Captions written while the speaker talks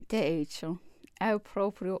De hecho, el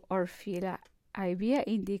propio Orfila había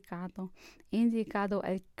indicado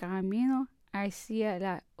el camino hacia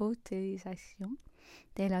la utilización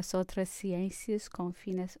de las otras ciencias con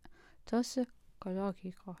fines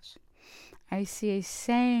toxicológicos. Así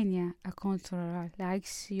enseña a controlar la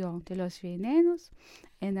acción de los venenos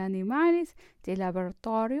en animales de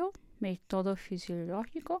laboratorio, método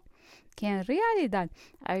fisiológico que en realidad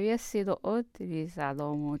había sido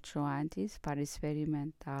utilizado mucho antes para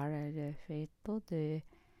experimentar el efecto de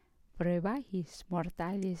brebajes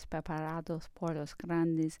mortales preparados por los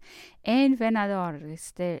grandes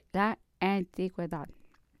envenenadores de la antigüedad.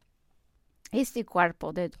 Este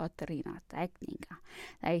cuerpo de doctrina técnica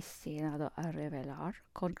ha destinado a revelar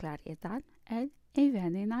con claridad el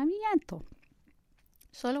envenenamiento.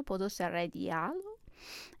 Solo pudo ser radiado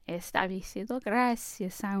establecido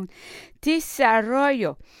gracias a un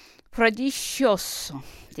desarrollo prodigioso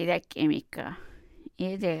de la química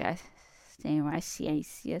y de las demás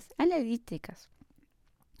ciencias analíticas.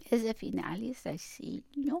 Desde finales del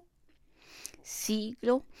siglo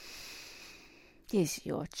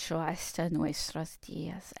XVIII hasta nuestros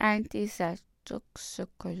días. Antes la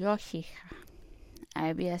toxicología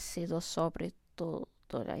había sido sobre todo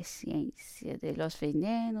la ciencia de los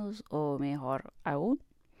venenos, o mejor aún,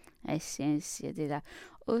 la ciencia de la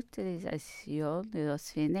utilización de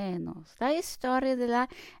los venenos. La historia de la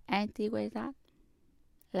antigüedad,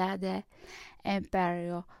 la del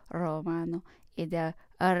Imperio Romano y del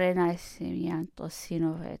Renacimiento, sin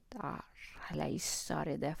olvidar la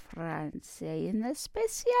historia de Francia y en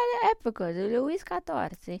especial la época de Luis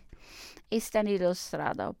XIV, están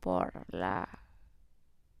ilustradas por la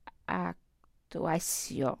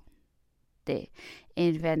actuación de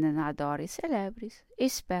envenenadores célebres,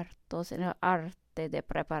 expertos en el arte de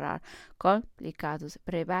preparar complicados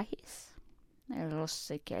brebajes.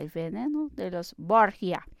 El veneno de los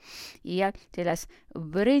Borgia y el de las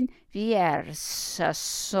Brinvilliers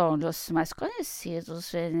son los más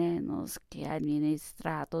conocidos venenos que,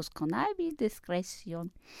 administrados con hábil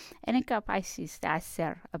discreción, eran capaces de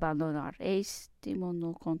hacer abandonar este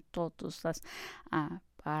mundo con todas las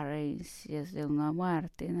apariencias de una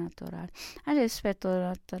muerte natural. El aspecto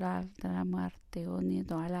natural de la muerte,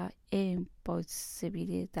 unido a la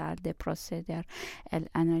imposibilidad de proceder al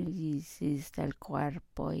análisis del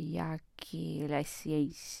cuerpo, ya que las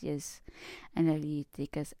ciencias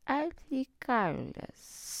analíticas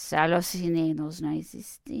aplicables a los venenos no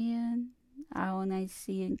existían, aún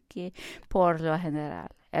así en que, por lo general,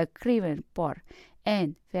 el crimen por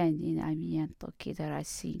envenenamiento quedará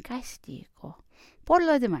sin castigo. Por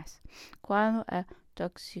lo demás, cuando el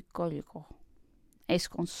toxicólogo es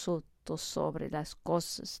consulto sobre las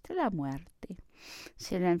causas de la muerte,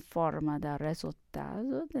 se le informa del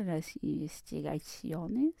resultado de las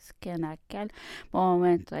investigaciones que en aquel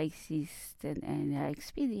momento existen en el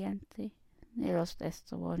expediente, de los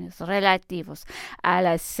testimonios relativos a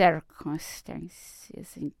las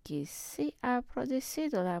circunstancias en que se ha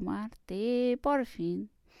producido la muerte y, por fin,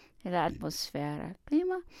 de la atmósfera,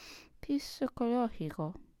 clima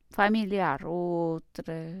psicológico, familiar,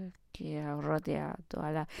 otra que ha rodeado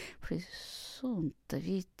a la presunta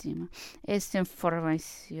víctima. Esta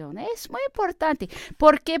información es muy importante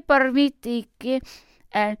porque permite que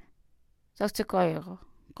el toxicólogo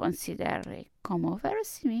considere como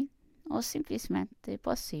verosímil o simplemente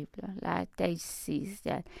posible la tesis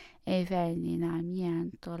del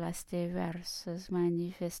envenenamiento, las diversas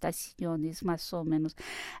manifestaciones más o menos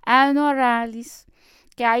anormales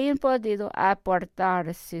que hayan podido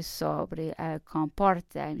aportarse sobre el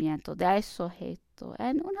comportamiento del sujeto.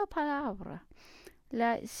 En una palabra,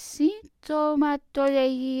 la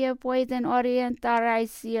sintomatología puede orientar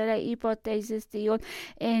hacia la hipótesis de un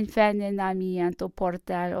envenenamiento por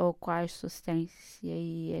tal o cual sustancia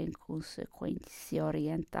y, en consecuencia,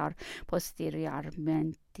 orientar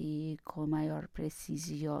posteriormente con mayor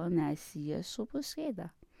precisión hacia su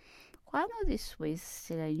búsqueda. Cuando después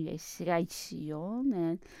de la investigación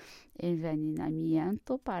el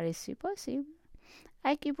envenenamiento parece posible,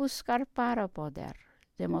 hay que buscar para poder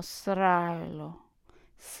demostrarlo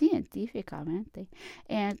científicamente.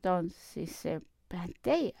 Entonces se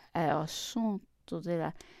plantea el asunto de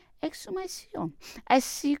la exhumación,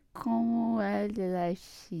 así como el de la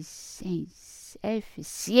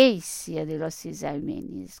eficiencia de los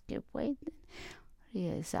exámenes que pueden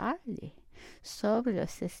realizarle sobre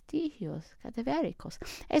los testigos cadavéricos.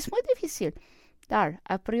 Es muy difícil dar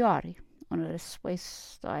a priori una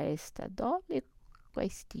respuesta a esta doble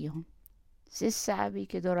cuestión. Se sabe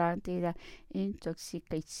que durante la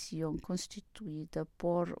intoxicación constituida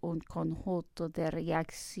por un conjunto de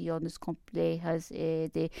reacciones complejas y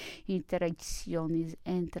de interacciones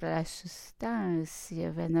entre la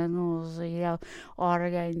sustancia venenosa y el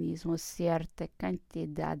organismo, cierta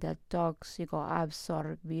cantidad de tóxico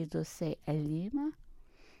absorbido se elimina,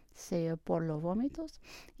 sea por los vómitos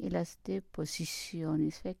y las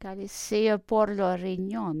deposiciones fecales, sea por los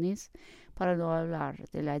riñones, para no hablar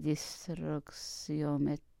de la destrucción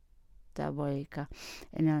metabólica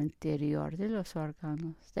en el interior de los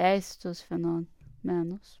órganos. De estos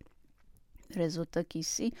fenómenos resulta que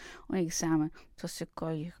sí, un examen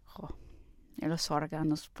toxicológico de los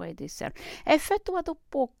órganos puede ser efectuado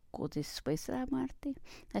poco después de la muerte.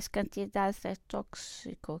 Las cantidades de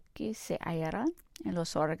tóxico que se hallarán en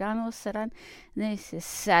los órganos serán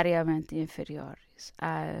necesariamente inferiores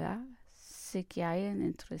a las que hayan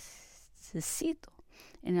introducido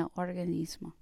en el organismo.